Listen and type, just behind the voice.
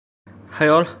Hi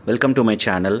all, welcome to my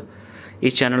channel. ఈ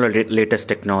ఛానల్లో latest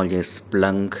technologies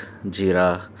Splunk, JIRA,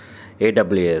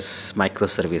 AWS, micro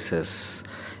services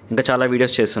ఇంకా చాలా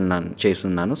videos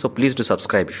చేస్తున్నాను. So please do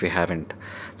subscribe if you haven't.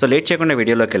 So late చేయకుండా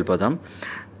వీడియోలోకి వెళ్ళిపోదాం.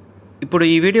 ఇప్పుడు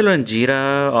ఈ వీడియోలో జీరా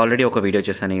ఆల్రెడీ ఒక వీడియో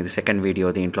చేశాను. ఇది సెకండ్ వీడియో.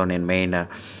 దీంట్లో నేను మెయిన్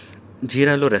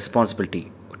జీరాలో రెస్పాన్సిబిలిటీ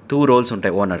 2 రోల్స్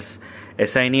ఉంటాయి ఓనర్స్.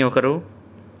 ఎస్ఐని ఒకరు,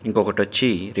 ఇంకొకటి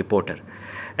వచ్చి రిపోర్టర్.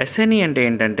 ఎస్ఐని అంటే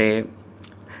ఏంటంటే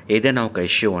ఏదైనా ఒక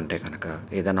ఇష్యూ ఉంటే కనుక,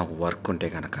 ఏదైనా ఒక వర్క్ ఉంటే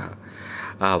కనుక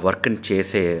ఆ వర్క్ని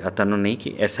చేసే అతనికి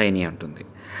ఎస్ఐని ఉంటుంది.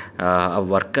 ఆ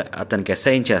వర్క్ అతనికి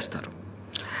అసైన్ చేస్తారు.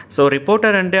 సో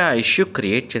రిపోర్టర్ అంటే ఆ ఇష్యూ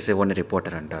క్రియేట్ చేసేవాడిని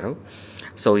రిపోర్టర్ అంటారు.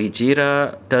 సో ఈ జీరా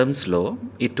టర్మ్స్లో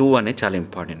ఈ 2 అనేది చాలా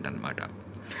ఇంపార్టెంట్ అనమాట.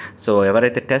 సో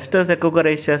ఎవరైతే టెస్టర్స్ ఎక్కువగా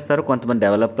రైజ్ చేస్తారో, కొంతమంది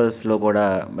డెవలపర్స్లో కూడా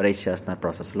రైజ్ చేస్తున్నారు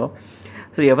ప్రాసెస్లో.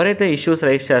 సో ఎవరైతే ఇష్యూస్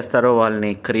రైజ్ చేస్తారో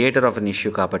వాళ్ళని క్రియేటర్ ఆఫ్ అన్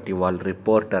ఇష్యూ కాబట్టి వాళ్ళు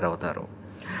రిపోర్టర్ అవుతారు.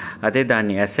 అదే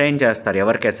దాన్ని అసైన్ చేస్తారు.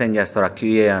 ఎవరికి అసైన్ చేస్తారో ఆ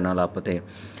క్యూఏ అయినా లేకపోతే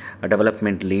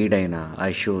డెవలప్మెంట్ లీడ్ అయినా ఆ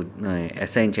ఇష్యూ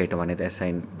అసైన్ చేయటం అనేది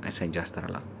అసైన్ చేస్తారు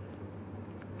అలా.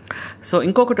 సో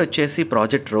ఇంకొకటి వచ్చేసి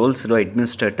ప్రాజెక్ట్ రోల్స్లో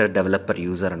అడ్మినిస్ట్రేటర్, డెవలపర్,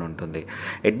 యూజర్ అని ఉంటుంది.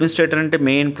 అడ్మినిస్ట్రేటర్ అంటే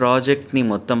మెయిన్ ప్రాజెక్ట్ని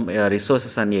మొత్తం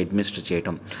రిసోర్సెస్ అన్ని అడ్మినిస్ట్రేట్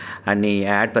చేయటం, అన్ని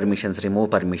add permissions, remove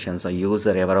permissions,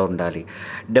 user ఎవరో ఉండాలి.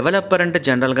 డెవలపర్ అంటే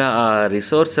జనరల్గా ఆ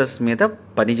రిసోర్సెస్ మీద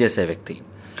పనిచేసే వ్యక్తి,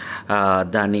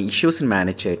 దాన్ని ఇష్యూస్ని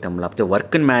మేనేజ్ చేయటం లేకపోతే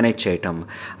వర్క్ని మేనేజ్ చేయటం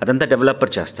అదంతా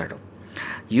డెవలపర్ చేస్తాడు.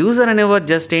 యూజర్ అనేవారు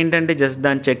జస్ట్ ఏంటంటే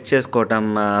దాన్ని చెక్ చేసుకోవటం,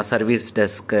 సర్వీస్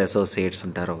డెస్క్ అసోసియేట్స్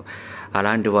ఉంటారు,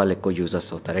 అలాంటి వాళ్ళు ఎక్కువ యూజర్స్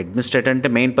అవుతారు. అడ్మినిస్ట్రేటర్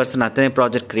అంటే మెయిన్ పర్సన్, అతనే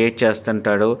ప్రాజెక్ట్ క్రియేట్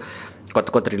చేస్తుంటాడు.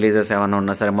 కొత్త రిలీజెస్ ఏమైనా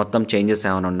ఉన్నా సరే, మొత్తం చేంజెస్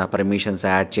ఏమైనా ఉన్నా, పర్మిషన్స్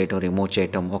యాడ్ చేయటం, రిమూవ్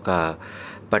చేయటం ఒక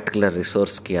పర్టికులర్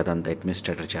రిసోర్స్కి అదంతా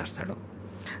అడ్మినిస్ట్రేటర్ చేస్తాడు.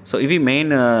 సో ఇవి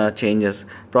మెయిన్ చేంజెస్.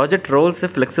 ప్రాజెక్ట్ రోల్స్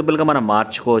ఫ్లెక్సిబుల్గా మనం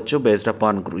మార్చుకోవచ్చు బేస్డ్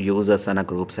అపాన్ యూజర్స్ అయినా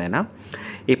గ్రూప్స్ అయినా.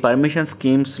 ఈ పర్మిషన్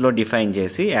స్కీమ్స్లో డిఫైన్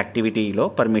చేసి యాక్టివిటీలో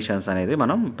పర్మిషన్స్ అనేది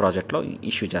మనం ప్రాజెక్ట్లో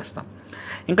ఇష్యూ చేస్తాం.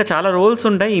 ఇంకా చాలా రోల్స్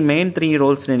ఉంటాయి. ఈ మెయిన్ 3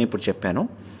 రోల్స్ నేను ఇప్పుడు చెప్పాను.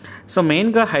 సో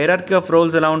మెయిన్గా హైరార్కీ ఆఫ్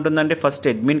రోల్స్ ఎలా ఉంటుందంటే, ఫస్ట్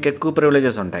అడ్మిన్కి ఎక్కువ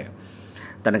ప్రివిలేజెస్ ఉంటాయి.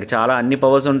 తనకి చాలా అన్ని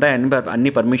పవర్స్ ఉంటాయి,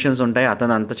 అన్ని పర్మిషన్స్ ఉంటాయి,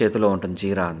 అతను అంత చేతిలో ఉంటుంది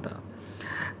జీరా అంతా.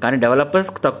 కానీ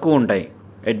డెవలపర్స్కి తక్కువ ఉంటాయి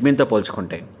అడ్మిన్తో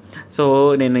పోల్చుకుంటే. సో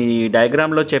నేను ఈ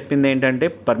డయాగ్రామ్లో చెప్పింది ఏంటంటే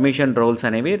పర్మిషన్ రోల్స్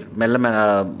అనేవి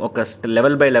ఒక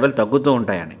లెవెల్ బై లెవెల్ తగ్గుతూ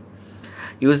ఉంటాయని.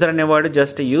 యూజర్ అనేవాడు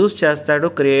జస్ట్ యూజ్ చేస్తాడు,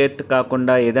 క్రియేట్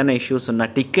కాకుండా ఏదైనా ఇష్యూస్ ఉన్నా,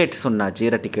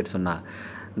 జీరా టికెట్స్ ఉన్నా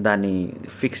దాన్ని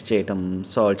ఫిక్స్ చేయటం,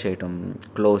 సాల్వ్ చేయటం,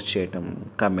 క్లోజ్ చేయటం,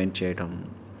 కమెంట్ చేయటం,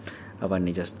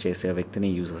 అవన్నీ జస్ట్ చేసే వ్యక్తిని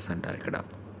యూజర్స్ అంటారు ఇక్కడ.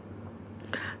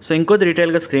 సో ఇంకొద్ది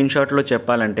డీటెయిల్గా స్క్రీన్ షాట్లో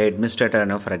చెప్పాలంటే, అడ్మినిస్ట్రేటర్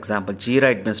అనే ఫర్ ఎగ్జాంపుల్ జీరా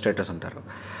అడ్మినిస్ట్రేటర్స్ ఉంటారు.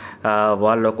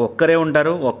 వాళ్ళు ఒక్కరే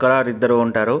ఉంటారు, ఇద్దరు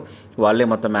ఉంటారు, వాళ్ళే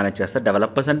మొత్తం మేనేజ్ చేస్తారు.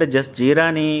 డెవలపర్స్ అంటే జస్ట్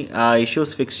జీరాని ఆ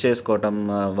ఇష్యూస్ ఫిక్స్ చేసుకోవటం,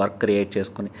 వర్క్ క్రియేట్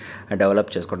చేసుకొని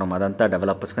డెవలప్ చేసుకోవడం, అదంతా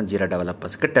డెవలపర్స్. కానీ జీరా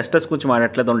డెవలపర్స్. ఇక్కడ టెస్టర్స్ గురించి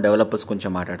మాట్లాడలేదు, డెవలపర్స్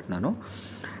గురించి మాట్లాడుతున్నాను.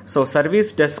 సో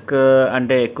సర్వీస్ డెస్క్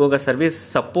అంటే ఎక్కువగా సర్వీస్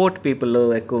సపోర్ట్ పీపుల్,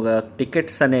 ఎక్కువగా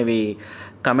టికెట్స్ అనేవి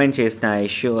కమెంట్ చేసిన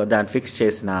ఇష్యూ, దాన్ని ఫిక్స్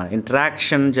చేసిన,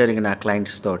 ఇంటరాక్షన్ జరిగిన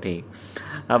క్లయింట్స్ తోటి,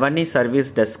 అవన్నీ service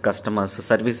desk customers,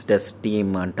 service desk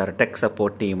team అంటారు, టెక్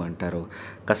సపోర్ట్ టీమ్ అంటారు,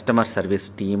 కస్టమర్ సర్వీస్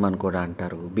టీమ్ అని కూడా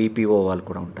అంటారు, బీపీఓ వాళ్ళు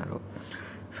కూడా ఉంటారు.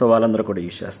 సో వాళ్ళందరూ కూడా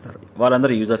యూజ్ చేస్తారు.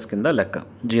 వాళ్ళందరూ యూజర్స్ కింద లెక్క,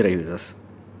 జీరా యూజర్స్.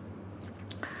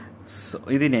 సో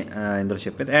ఇది ఇందులో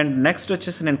చెప్పేది. అండ్ నెక్స్ట్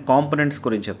వచ్చేసి నేను కాంపోనెంట్స్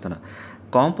గురించి చెప్తున్నా.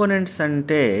 కాంపోనెంట్స్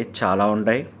అంటే చాలా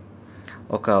ఉంటాయి.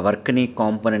 ఒక వర్క్ని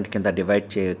కాంపోనెంట్ కింద డివైడ్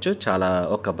చేయొచ్చు. చాలా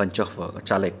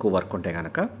ఎక్కువ వర్క్ ఉంటాయి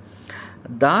కనుక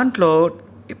దాంట్లో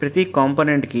ప్రతి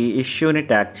కాంపోనెంట్కి ఇష్యూని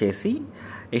ట్యాగ్ చేసి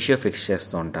ఇష్యూ ఫిక్స్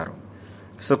చేస్తూ ఉంటారు.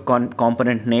 So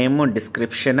component name,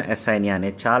 description, assign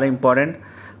అనేది చాలా ఇంపార్టెంట్.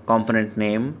 కాంపోనెంట్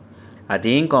నేమ్,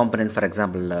 అదేం కాంపోనెంట్, ఫర్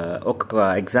ఎగ్జాంపుల్ ఒక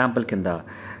ఎగ్జాంపుల్ కింద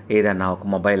ఏదైనా ఒక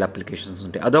మొబైల్ అప్లికేషన్స్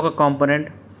ఉంటాయి, అదొక కాంపోనెంట్.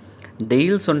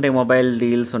 డీల్స్ ఉంటాయి, మొబైల్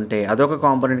డీల్స్ ఉంటాయి, అదొక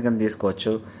కాంపోనెంట్ కింద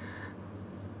తీసుకోవచ్చు.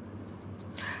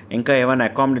 ఇంకా ఏమైనా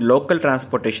లోకల్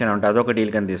ట్రాన్స్పోర్టేషన్ ఉంటే అదొక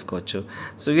డీల్ కింద తీసుకోవచ్చు.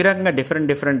 సో ఈ రకంగా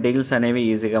డిఫరెంట్ డీల్స్ అనేవి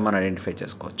ఈజీగా మనం ఐడెంటిఫై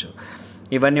చేసుకోవచ్చు.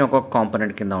 ఇవన్నీ ఒక్కొక్క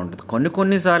కాంపోనెంట్ కింద ఉంటుంది.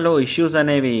 కొన్నిసార్లు ఇష్యూస్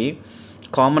అనేవి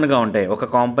కామన్గా ఉంటాయి. ఒక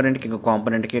కాంపోనెంట్కి ఇంకో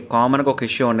కాంపోనెంట్కి కామన్గా ఒక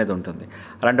ఇష్యూ అనేది ఉంటుంది.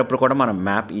 అలాంటప్పుడు కూడా మనం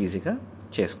మ్యాప్ ఈజీగా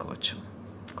చేసుకోవచ్చు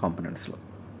కాంపోనెంట్స్లో.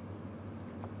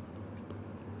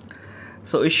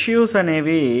 సో ఇష్యూస్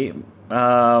అనేవి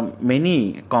మెనీ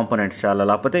కాంపోనెంట్స్ చాలా,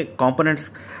 లేకపోతే కాంపోనెంట్స్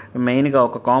మెయిన్గా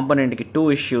ఒక కాంపోనెంట్కి 2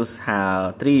 ఇష్యూస్,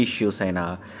 3 ఇష్యూస్ అయినా,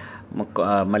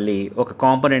 మళ్ళీ ఒక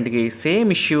కాంపోనెంట్కి సేమ్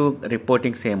ఇష్యూ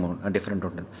రిపోర్టింగ్ డిఫరెంట్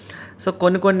ఉంటుంది. సో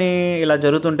కొన్ని ఇలా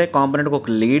జరుగుతుంటే కాంపోనెంట్కి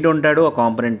ఒక లీడ్ ఉంటాడు, ఆ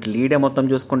కాంపోనెంట్ లీడే మొత్తం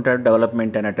చూసుకుంటాడు,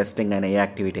 డెవలప్మెంట్ అయినా, టెస్టింగ్ అయినా, ఏ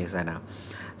యాక్టివిటీస్ అయినా.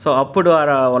 సో అప్పుడు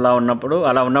అలా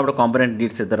ఉన్నప్పుడు కాంపోనెంట్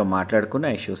లీడ్స్ ఇద్దరు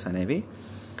మాట్లాడుకుని ఇష్యూస్ అనేవి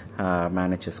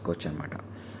మేనేజ్ చేసుకోవచ్చు అనమాట.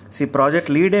 ప్రాజెక్ట్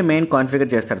లీడే మెయిన్ కాన్ఫిగర్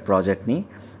చేస్తాడు ప్రాజెక్ట్ని.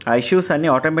 ఆ ఇష్యూస్ అన్నీ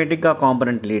ఆటోమేటిక్గా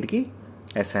కాంపోనెంట్ లీడ్కి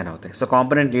అసైన్ అవుతాయి. సో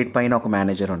కాంపోనెంట్ లీడ్ పైన ఒక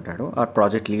మేనేజర్ ఉంటాడు, ఆ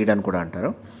ప్రాజెక్ట్ లీడ్ అని కూడా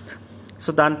అంటారు.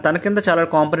 సో తన కింద చాలా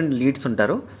కాంపోనెంట్ లీడ్స్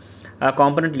ఉంటారు. ఆ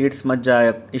కాంపోనెంట్ లీడ్స్ మధ్య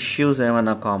ఇష్యూస్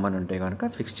ఏమైనా కామన్ ఉంటే కనుక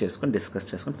డిస్కస్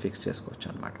చేసుకొని ఫిక్స్ చేసుకోవచ్చు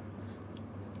అనమాట.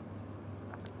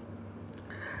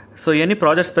 సో ఇవన్నీ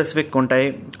ప్రాజెక్ట్ స్పెసిఫిక్ ఉంటాయి.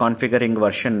 Configuring,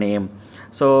 version name.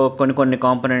 సో కొన్ని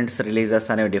కాంపోనెంట్స్ రిలీజెస్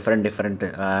అనేవి డిఫరెంట్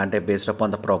అంటే బేస్డ్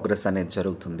అపాన్ ద ప్రోగ్రెస్ అనేది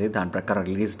జరుగుతుంది. దాని ప్రకారం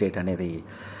రిలీజ్ డేట్ అనేది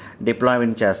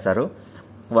డిప్లాయ్మెంట్ చేస్తారు.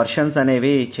 వర్షన్స్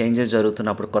అనేవి చేంజెస్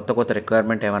జరుగుతున్నప్పుడు కొత్త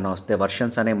రిక్వైర్మెంట్ ఏమైనా వస్తే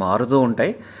వర్షన్స్ అనేవి మారుతూ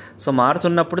ఉంటాయి. సో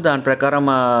మారుతున్నప్పుడు దాని ప్రకారం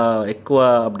ఎక్కువ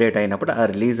అప్డేట్ అయినప్పుడు ఆ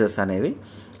రిలీజెస్ అనేవి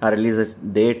ఆ రిలీజ్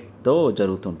డేట్తో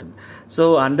జరుగుతుంటుంది. సో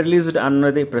అన్రిలీజ్డ్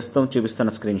అన్నది ప్రస్తుతం చూపిస్తున్న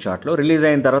స్క్రీన్ షాట్లో రిలీజ్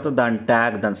అయిన తర్వాత దాని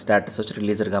ట్యాగ్, దాని స్టేటస్ వచ్చి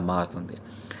రిలీజర్గా మారుతుంది.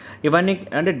 ఇవన్నీ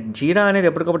అంటే జీరా అనేది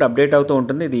ఎప్పటికప్పుడు అప్డేట్ అవుతూ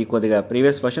ఉంటుంది. ఇది కొద్దిగా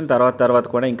ప్రీవియస్ వర్షన్ తర్వాత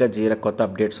కూడా ఇంకా జీరా కొత్త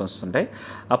అప్డేట్స్ వస్తుంటాయి,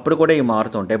 అప్పుడు కూడా ఇవి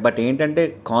మారుతూ ఉంటాయి. బట్ ఏంటంటే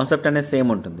కాన్సెప్ట్ అనేది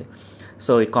సేమ్ ఉంటుంది.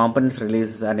 సో ఈ కాంపోనెంట్స్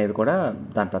రిలీజ్ అనేది కూడా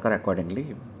దాని ప్రకారం అకార్డింగ్లీ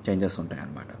చేంజెస్ ఉంటాయి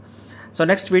అన్నమాట. సో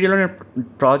నెక్స్ట్ వీడియోలో నేను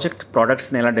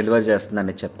ప్రోడక్ట్స్ని ఎలా డెలివర్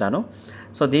చేస్తుందని చెప్తాను.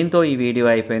 సో దీంతో ఈ వీడియో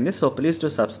అయిపోయింది. So please do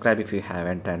subscribe if you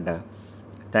haven't, and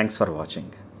thanks for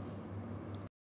watching.